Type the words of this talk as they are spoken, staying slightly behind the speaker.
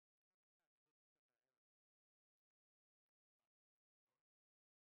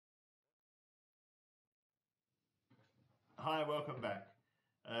Hi, welcome back.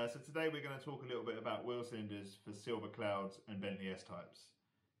 So today we're going to talk a little bit about wheel cylinders for Silver Clouds and Bentley S-types.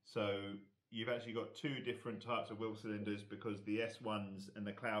 So you've actually got two different types of wheel cylinders because the S1s and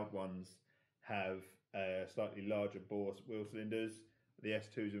the Cloud ones have slightly larger bore wheel cylinders. The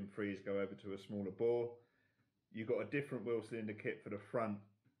S2s and 3s go over to a smaller bore. You've got a different wheel cylinder kit for the front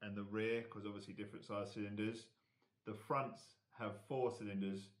and the rear because obviously different size cylinders. The fronts have 4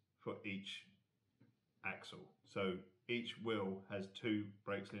 cylinders for each axle. So each wheel has 2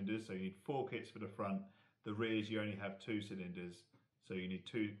 brake cylinders, so you need 4 kits for the front. The rears you only have 2 cylinders, so you need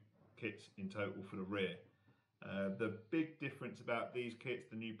 2 kits in total for the rear. The big difference about these kits,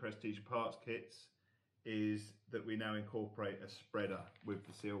 the new Prestige parts kits, is that we now incorporate a spreader with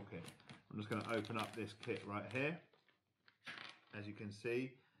the seal kit. I'm just going to open up this kit right here. As you can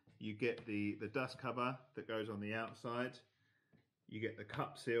see, you get the dust cover that goes on the outside. You get the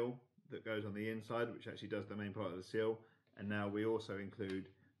cup seal that goes on the inside, which actually does the main part of the seal. And now we also include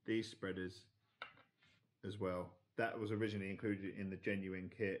these spreaders as well. That was originally included in the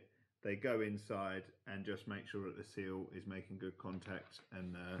genuine kit. They go inside and just make sure that the seal is making good contact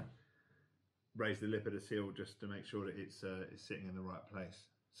and raise the lip of the seal just to make sure that it's sitting in the right place.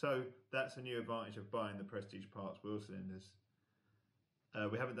 So that's a new advantage of buying the Prestige parts wheel cylinders.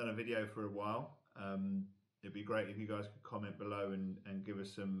 We haven't done a video for a while. It'd be great if you guys could comment below and give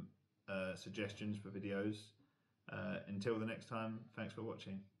us some suggestions for videos. Until the next time, thanks for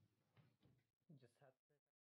watching.